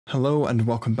Hello and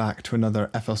welcome back to another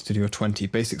FL Studio 20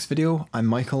 Basics video. I'm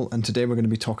Michael and today we're going to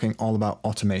be talking all about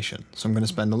automation. So I'm going to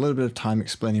spend a little bit of time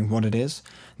explaining what it is,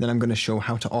 then I'm going to show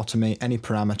how to automate any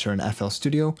parameter in FL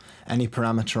Studio, any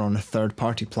parameter on a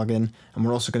third-party plugin, and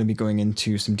we're also going to be going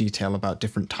into some detail about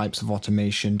different types of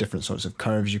automation, different sorts of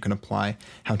curves you can apply,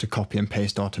 how to copy and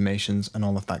paste automations, and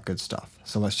all of that good stuff.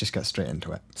 So let's just get straight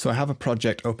into it. So I have a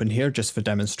project open here just for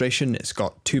demonstration. It's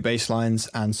got two bass lines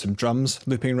and some drums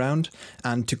looping around,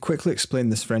 and to quickly explain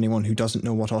this for anyone who doesn't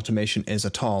know what automation is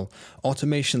at all,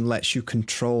 automation lets you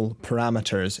control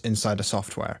parameters inside a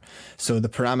software. So the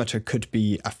parameter could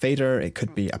be a fader, it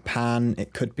could be a pan,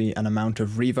 it could be an amount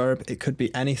of reverb, it could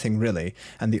be anything really,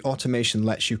 and the automation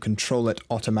lets you control it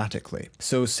automatically.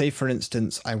 So say for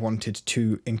instance I wanted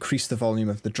to increase the volume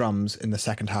of the drums in the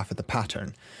second half of the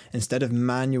pattern. Instead of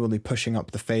manually pushing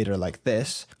up the fader like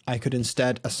this, I could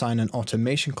instead assign an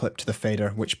automation clip to the fader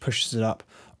which pushes it up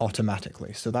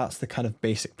automatically. So that's the kind of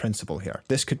basic principle here.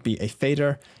 This could be a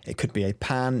fader, it could be a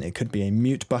pan, it could be a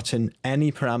mute button.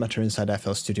 Any parameter inside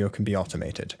FL Studio can be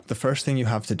automated. The first thing you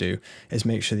have to do is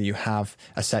make sure that you have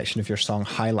a section of your song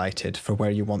highlighted for where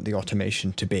you want the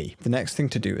automation to be. The next thing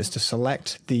to do is to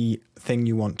select the thing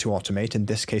you want to automate. In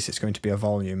this case, it's going to be a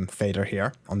volume fader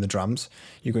here on the drums.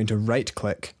 You're going to right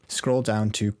click, scroll down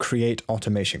to Create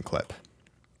Automation Clip.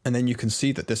 And then you can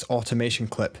see that this automation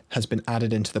clip has been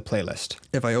added into the playlist.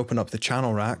 If I open up the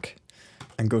channel rack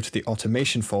and go to the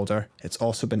automation folder, it's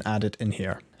also been added in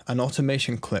here. An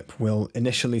automation clip will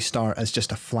initially start as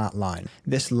just a flat line.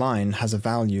 This line has a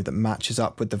value that matches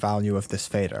up with the value of this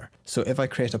fader. So if I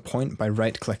create a point by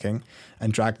right clicking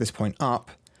and drag this point up,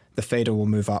 the fader will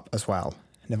move up as well.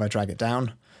 And if I drag it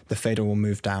down, the fader will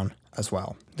move down as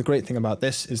well. The great thing about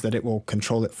this is that it will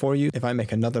control it for you. If I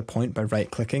make another point by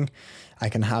right clicking, I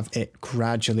can have it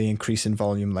gradually increase in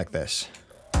volume like this.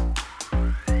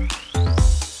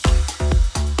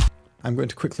 I'm going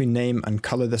to quickly name and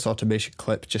color this automation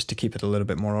clip just to keep it a little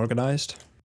bit more organized.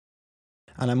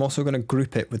 And I'm also going to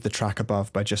group it with the track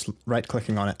above by just right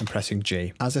clicking on it and pressing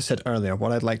G. As I said earlier,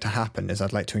 what I'd like to happen is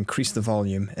I'd like to increase the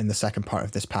volume in the second part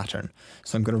of this pattern.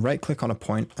 So I'm going to right click on a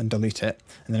point and delete it,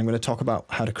 and then I'm going to talk about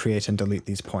how to create and delete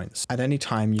these points. At any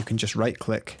time you can just right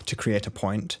click to create a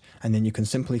point, and then you can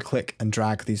simply click and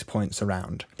drag these points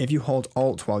around. If you hold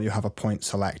Alt while you have a point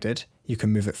selected, you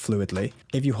can move it fluidly.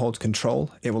 If you hold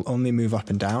Control, it will only move up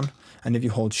and down, and if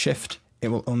you hold Shift, it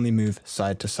will only move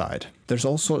side to side. There's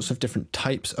all sorts of different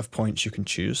types of points you can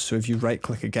choose. So if you right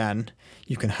click again,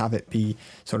 you can have it be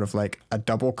sort of like a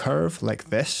double curve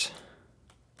like this.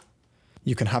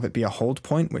 You can have it be a hold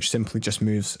point, which simply just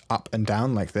moves up and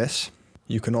down like this.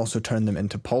 You can also turn them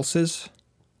into pulses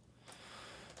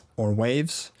or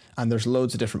waves. And there's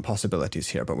loads of different possibilities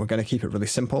here, but we're going to keep it really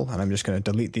simple. And I'm just going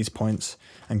to delete these points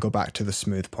and go back to the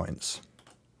smooth points.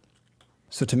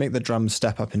 So to make the drums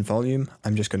step up in volume,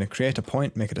 I'm just going to create a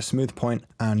point, make it a smooth point,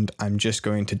 and I'm just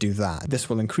going to do that. This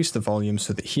will increase the volume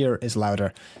so that here is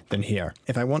louder than here.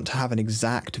 If I want to have an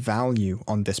exact value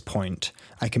on this point,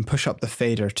 I can push up the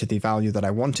fader to the value that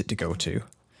I want it to go to.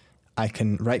 I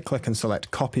can right click and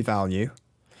select copy value,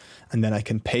 and then I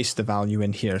can paste the value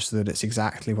in here so that it's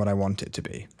exactly what I want it to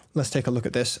be. Let's take a look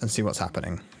at this and see what's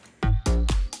happening.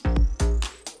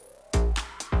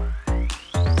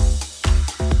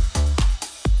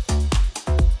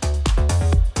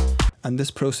 And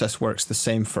this process works the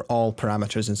same for all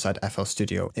parameters inside FL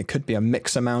Studio. It could be a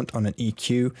mix amount on an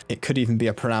EQ. It could even be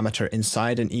a parameter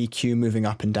inside an EQ moving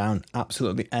up and down.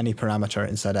 Absolutely any parameter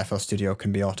inside FL Studio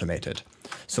can be automated.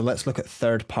 So let's look at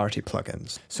third-party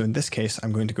plugins. So in this case,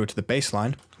 I'm going to go to the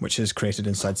bassline, which is created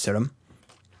inside Serum.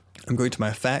 I'm going to my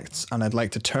effects, and I'd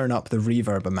like to turn up the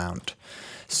reverb amount.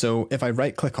 So if I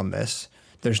right-click on this,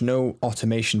 there's no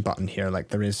automation button here like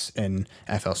there is in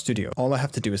FL Studio. All I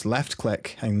have to do is left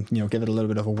click and give it a little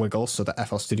bit of a wiggle so that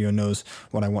FL Studio knows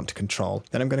what I want to control.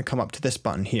 Then I'm going to come up to this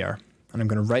button here and I'm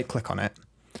going to right click on it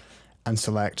and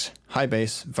select high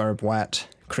bass, verb wet,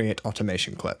 create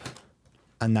automation clip.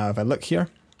 And now if I look here,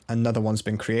 another one's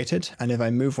been created. And if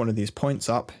I move one of these points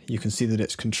up, you can see that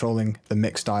it's controlling the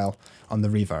mix dial on the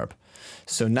reverb.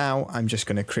 So now I'm just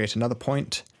going to create another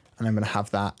point, and I'm going to have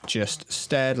that just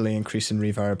steadily increase in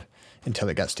reverb until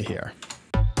it gets to here.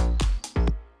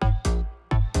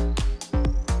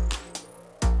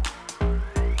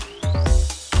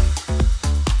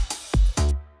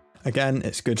 Again,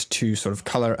 it's good to sort of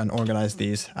color and organize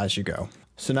these as you go.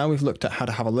 So now we've looked at how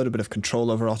to have a little bit of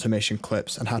control over automation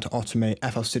clips and how to automate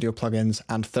FL Studio plugins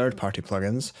and third-party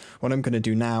plugins. What I'm going to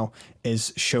do now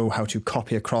is show how to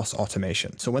copy across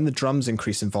automation. So when the drums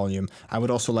increase in volume, I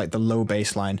would also like the low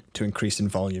bass line to increase in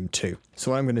volume too. So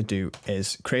what I'm going to do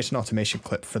is create an automation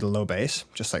clip for the low bass,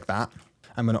 just like that.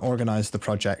 I'm going to organize the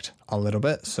project a little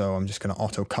bit. So I'm just going to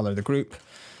auto color the group.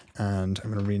 And I'm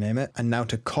going to rename it. And now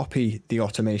to copy the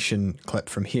automation clip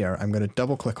from here, I'm going to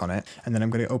double click on it, and then I'm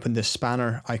going to open this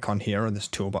spanner icon here, or this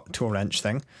tool wrench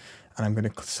thing, and I'm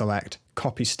going to select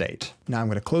copy state. Now I'm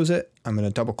going to close it. I'm going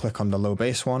to double click on the low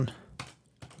bass one.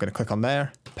 I'm going to click on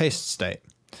there, paste state,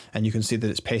 and you can see that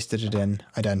it's pasted it in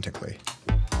identically.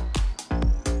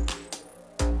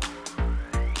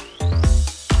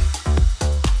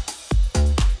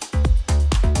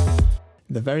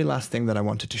 The very last thing that I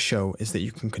wanted to show is that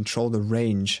you can control the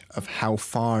range of how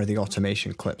far the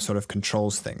automation clip sort of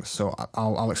controls things. So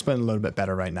I'll explain a little bit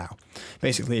better right now.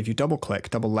 Basically, if you double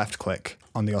left click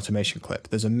on the automation clip,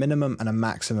 there's a minimum and a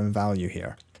maximum value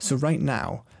here. So right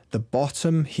now, the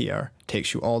bottom here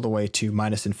takes you all the way to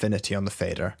 -infinity on the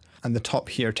fader, and the top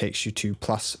here takes you to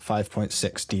plus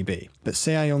 5.6 dB. But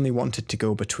say I only wanted to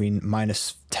go between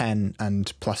 -10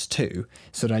 and +2,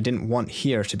 so that I didn't want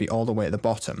here to be all the way at the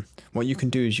bottom. What you can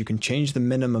do is you can change the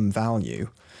minimum value,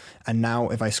 and now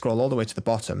if I scroll all the way to the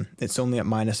bottom, it's only at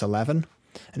 -11,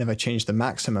 and if I change the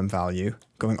maximum value,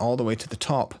 going all the way to the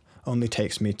top only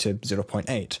takes me to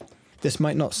 0.8. This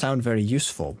might not sound very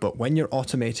useful, but when you're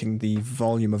automating the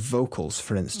volume of vocals,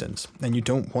 for instance, and you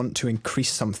don't want to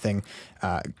increase something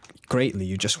greatly,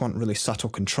 you just want really subtle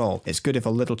control, it's good if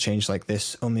a little change like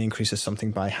this only increases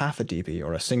something by half a dB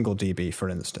or a single dB, for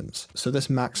instance. So this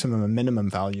maximum and minimum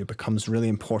value becomes really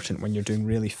important when you're doing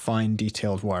really fine,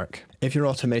 detailed work. If your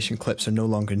automation clips are no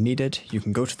longer needed, you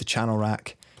can go to the channel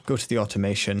rack, go to the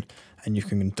automation, and you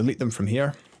can delete them from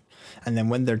here. And then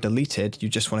when they're deleted, you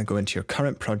just want to go into your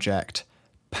current project,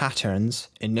 patterns,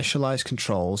 initialize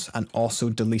controls, and also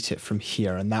delete it from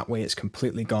here. And that way it's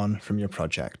completely gone from your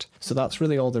project. So that's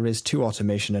really all there is to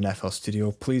automation in FL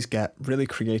Studio. Please get really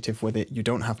creative with it. You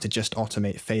don't have to just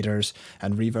automate faders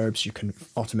and reverbs. You can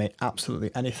automate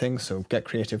absolutely anything. So get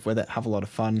creative with it, have a lot of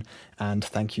fun, and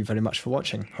thank you very much for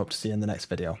watching. Hope to see you in the next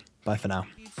video. Bye for now.